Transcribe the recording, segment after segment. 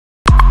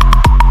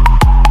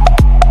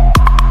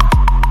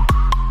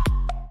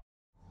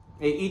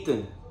Hey,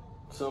 Ethan,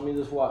 sell me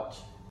this watch.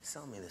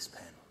 Sell me this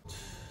pen.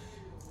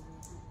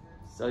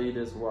 Sell you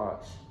this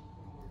watch.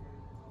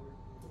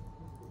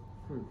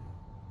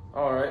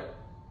 All right.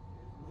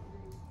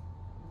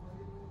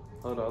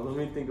 Hold on, let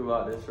me think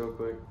about this real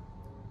quick.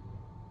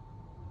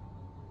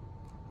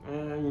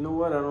 You know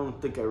what? I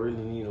don't think I really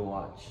need a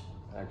watch,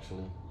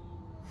 actually.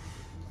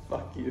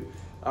 Fuck you.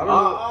 I don't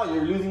know. Oh,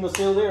 you're losing the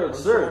sale there,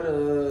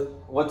 sir.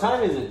 What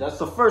time is it? That's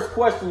the first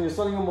question. You're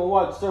selling him a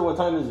watch, sir. What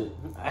time is it?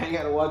 I ain't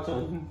got a watch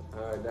on.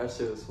 All right, that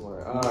shit was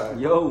smart. All right,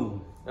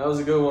 yo, that was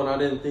a good one. I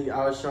didn't think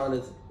I was trying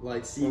to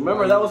like see.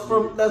 Remember that was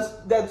from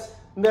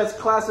that's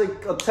classic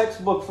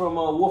textbook from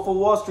Wolf of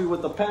Wall Street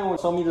with the pen.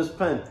 Sell me this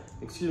pen.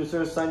 Excuse me,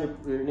 sir. Sign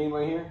your name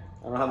right here.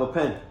 I don't have a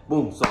pen.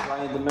 Boom. Supply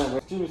and demand.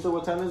 Excuse me, sir.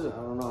 What time is it? I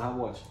don't know. I have a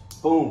watch.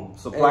 Boom.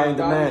 Supply and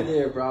demand.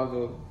 There,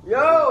 bravo.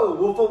 Yo,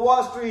 Wolf of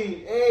Wall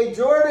Street. Hey,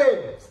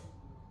 Jordan.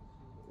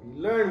 We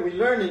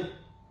learning.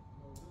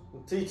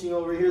 I'm teaching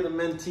over here, the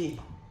mentee.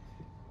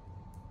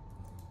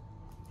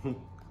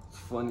 It's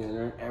funny. I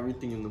learned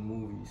everything in the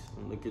movies.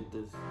 And look at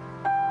this.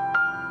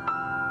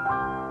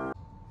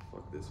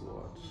 Fuck this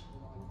watch.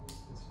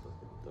 This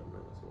fucking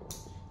dumbass watch.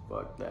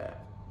 Fuck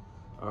that.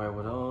 All right,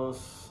 what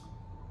else?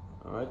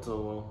 All right,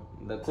 so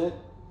that's it.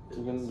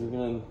 You're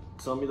gonna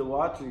sell me the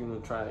watch, or you're gonna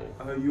try it?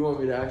 You want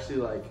me to actually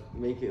like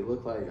make it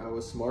look like I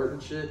was smart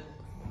and shit?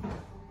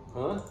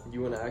 Huh?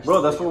 You want to actually?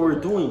 Bro, that's what we're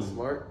doing.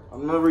 Smart.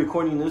 I'm not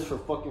recording this for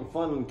fucking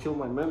fun and kill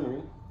my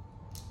memory.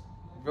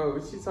 Bro,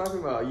 what you talking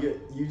about?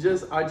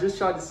 I just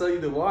tried to sell you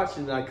the watch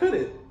and I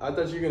couldn't. I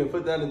thought you were gonna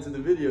put that into the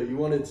video. You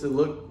wanted to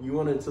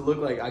look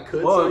like I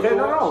could. Well, okay,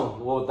 no.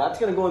 Well, that's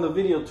gonna go in the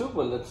video too.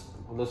 But let's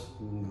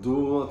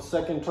do a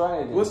second try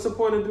again. What's the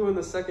point of doing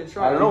the second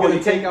try? I don't know. Are you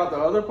gonna take out the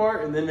other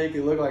part and then make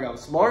it look like I'm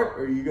smart,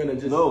 or are you gonna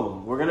just?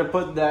 No, we're gonna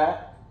put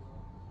that.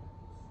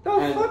 No,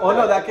 fuck that.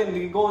 No, that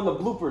can go in the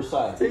blooper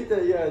side. Take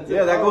that, yeah.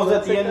 That goes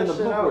at the end in the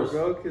shit bloopers.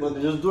 out, bro,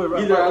 but just do it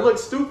right. Either I look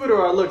stupid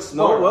or I look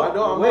smart.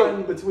 No, I'm not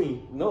in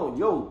between. No,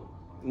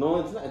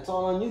 it's not. It's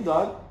all on you,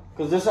 dog.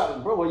 Cause this,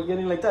 bro, why are you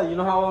getting like that? You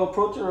know how I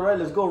approach it. All right,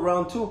 let's go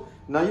round two.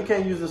 Now you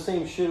can't use the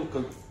same shit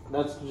because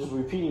that's just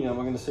repeating. I'm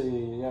gonna say,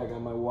 yeah, I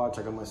got my watch,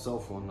 I got my cell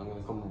phone. I'm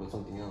gonna come up with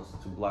something else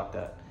to block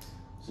that.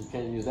 So you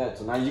can't use that.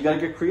 So now you gotta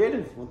get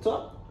creative. What's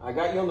up? I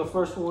got you on the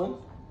first one.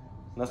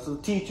 That's the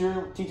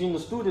teacher teaching the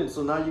students.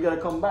 So now you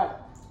gotta come back.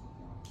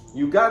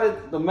 You got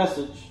it, the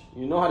message.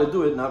 You know how to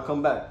do it. Now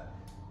come back.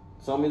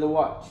 Sell me the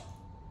watch.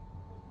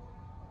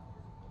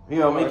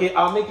 Here,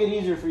 I'll make it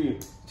easier for you.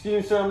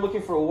 Excuse me, sir. I'm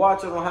looking for a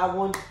watch. I don't have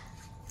one.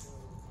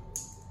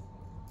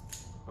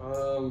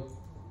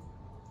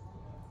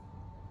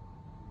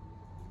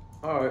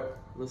 All right.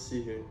 Let's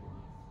see here.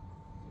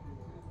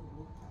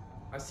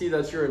 I see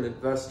that you're an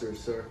investor,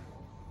 sir.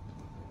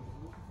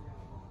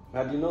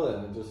 How do you know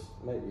that? I just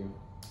met you.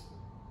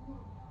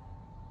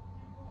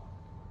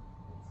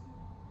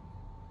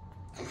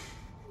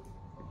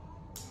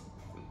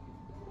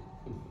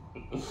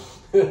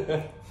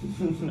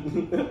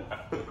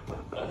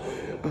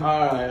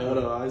 Alright, hold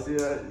on. I see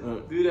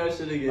that. Do that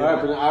shit again.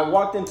 Alright, but I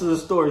walked into the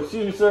store.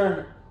 Excuse me,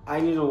 sir. I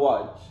need a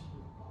watch.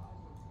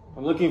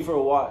 I'm looking for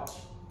a watch.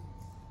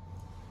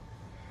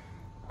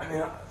 I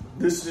mean,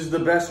 this is the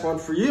best one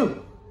for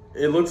you.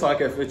 It looks like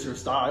it fits your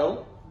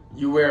style.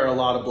 You wear a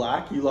lot of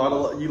black. You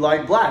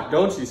like black,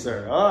 don't you,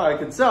 sir? Oh, I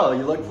can tell.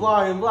 You look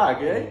fly in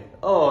black, eh?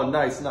 Oh,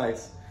 nice,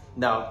 nice.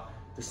 Now,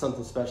 there's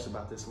something special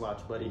about this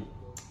watch, buddy.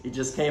 It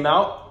just came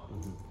out.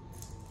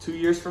 2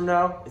 years from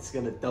now, it's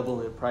gonna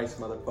double in price,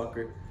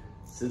 motherfucker.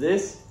 So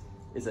this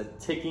is a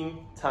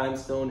ticking time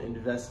stone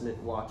investment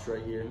watch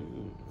right here.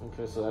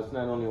 Okay, so that's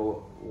not only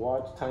a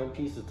watch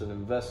timepiece, it's an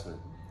investment.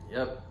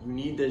 Yep, you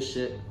need this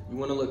shit. You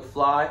wanna look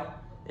fly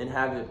and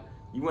have it.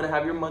 You wanna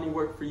have your money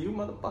work for you,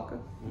 motherfucker.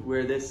 You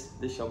wear this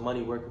your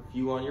money work for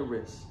you on your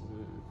wrist.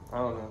 I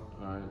don't know.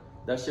 All right.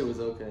 That shit was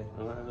okay.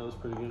 All right, that was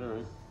pretty good, all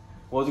right.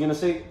 Well, I was gonna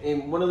say,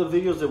 in one of the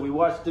videos that we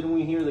watched, didn't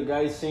we hear the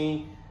guy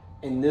saying,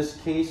 in this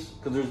case,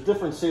 because there's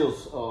different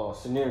sales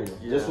scenarios.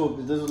 Yeah. This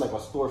is like a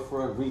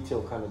storefront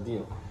retail kind of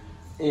deal.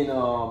 In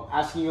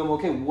asking them,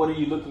 okay, what are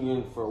you looking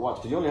in for a watch?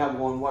 Because you only have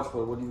one watch,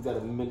 but what do you got?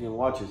 1 million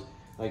watches.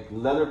 Like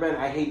leather band,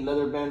 I hate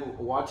leather band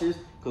watches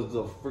because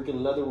the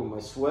freaking leather with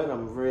my sweat.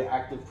 I'm a very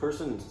active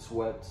person. It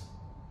sweats.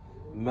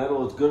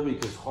 Metal is good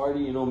because hardy.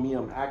 You know me,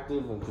 I'm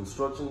active and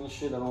construction and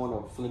shit. I don't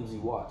want a flimsy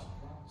watch.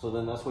 So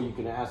then that's what you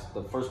can ask.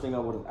 The first thing I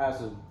would have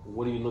asked is,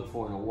 what do you look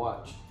for in a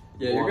watch?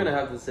 Yeah, you're gonna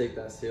have to take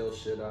that sales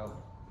shit out.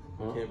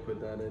 You can't put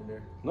that in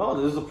there. No,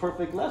 this is a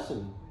perfect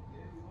lesson.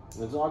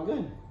 It's all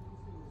good.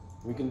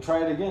 We can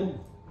try it again.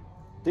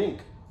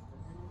 Think.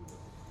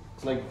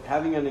 It's like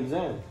having an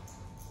exam.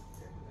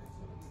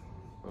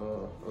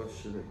 Oh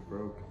shit, it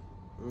broke.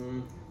 I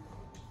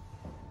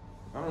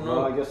don't know.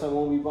 Well, I guess I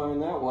won't be buying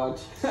that watch.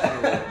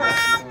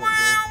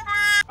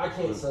 I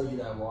can't sell you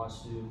that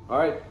watch, dude. All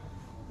right.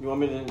 You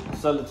want me to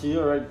sell it to you?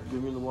 All right,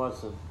 give me the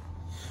watch then.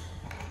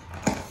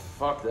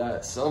 Fuck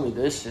that. Sell me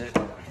this shit.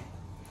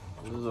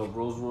 This is a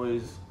Rolls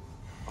Royce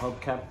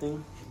hubcap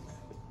thing.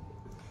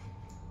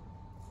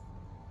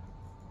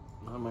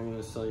 How am I going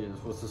to sell you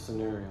this? What's the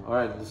scenario? All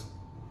right,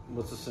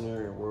 What's the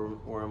scenario?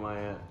 Where am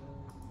I at?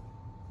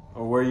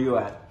 Or where are you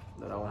at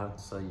that I will have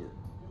to sell you?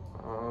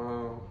 I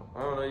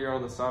don't know. You're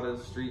on the side of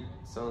the street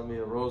selling me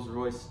a Rolls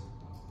Royce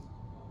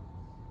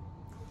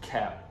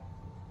cap.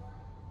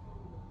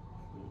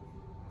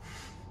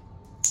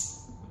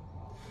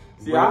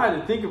 See, I had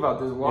to think about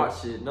this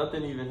watch shit.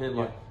 Nothing even hit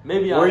my.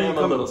 Maybe I am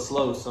a little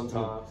slow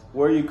sometimes.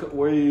 Where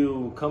are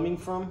you coming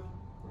from?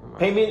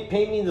 Paint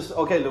me this.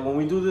 Okay, when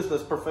we do this,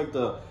 let's perfect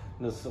the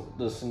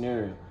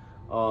scenario.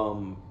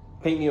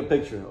 Paint me a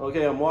picture.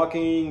 Okay, I'm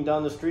walking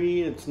down the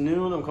street. It's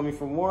noon. I'm coming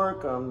from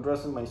work. I'm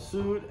dressed in my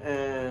suit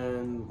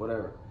and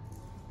whatever.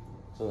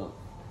 So,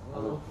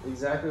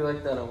 exactly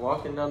like that. I'm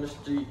walking down the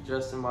street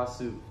dressed in my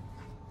suit.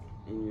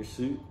 In your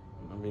suit?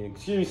 I mean,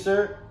 excuse me,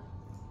 sir.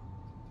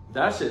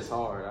 That shit's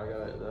hard. I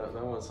got it.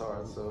 That one's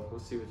hard. So we'll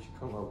see what you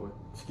come up with.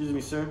 Excuse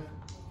me, sir.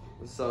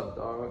 What's up,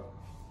 dog?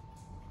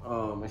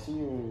 I see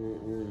you're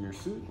in your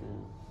suit.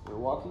 You're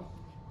walking.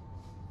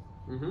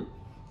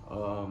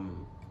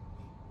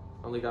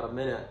 Only got a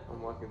minute. I'm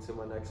walking to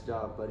my next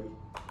job, buddy.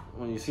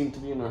 Well, you seem to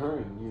be in a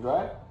hurry. You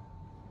drive?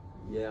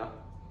 Yeah.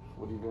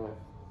 What are you doing?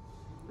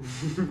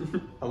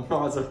 A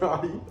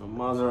Maserati. A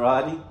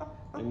Maserati?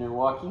 And you're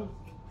walking?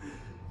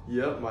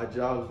 Yep, my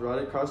job's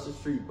right across the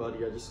street,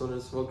 buddy. I just wanted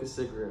to smoke a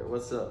cigarette.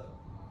 What's up?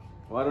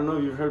 Well, I don't know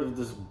if you've heard of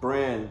this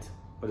brand,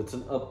 but it's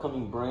an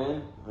upcoming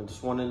brand. I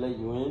just want to let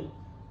you in.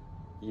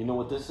 You know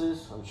what this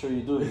is? I'm sure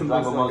you do if you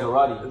drive a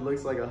Maserati. It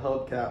looks like a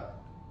hubcap.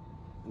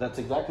 That's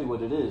exactly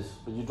what it is.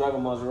 But you drive a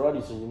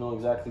Maserati, so you know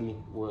exactly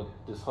where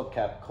this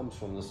hubcap comes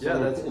from. Yeah,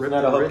 that's Rip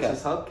the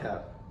Rich's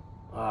hubcap.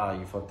 Ah,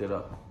 you fucked it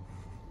up.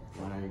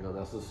 Well, there you go.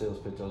 That's the sales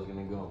pitch I was going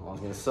to go. I was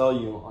going to sell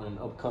you on an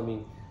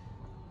upcoming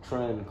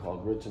trend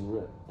called Rich and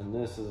Rip. And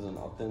this is an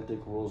authentic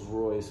Rolls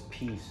Royce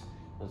piece.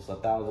 It's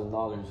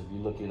 $1,000 if you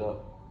look it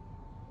up.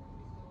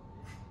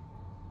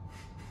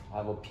 I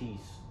have a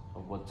piece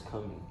of what's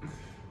coming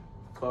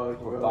for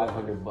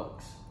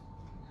 $500.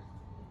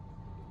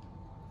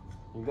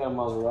 You got a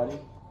Maserati?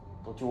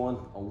 Don't you want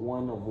a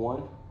one of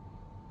one?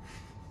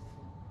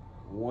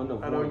 One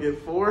of one. I don't get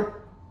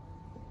four?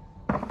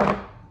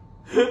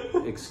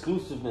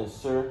 Exclusiveness,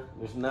 sir.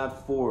 There's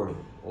not four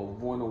or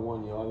one of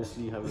one. You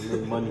obviously haven't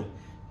made money.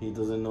 He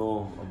doesn't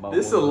know about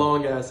this. Is a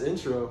long ass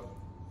intro.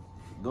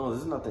 No,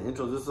 this is not the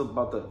intro. This is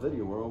about that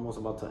video. We're almost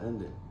about to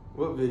end it.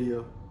 What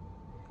video?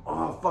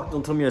 Oh, fuck.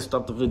 Don't tell me I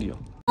stopped the video.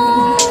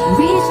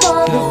 Reach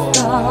for the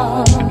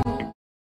stars.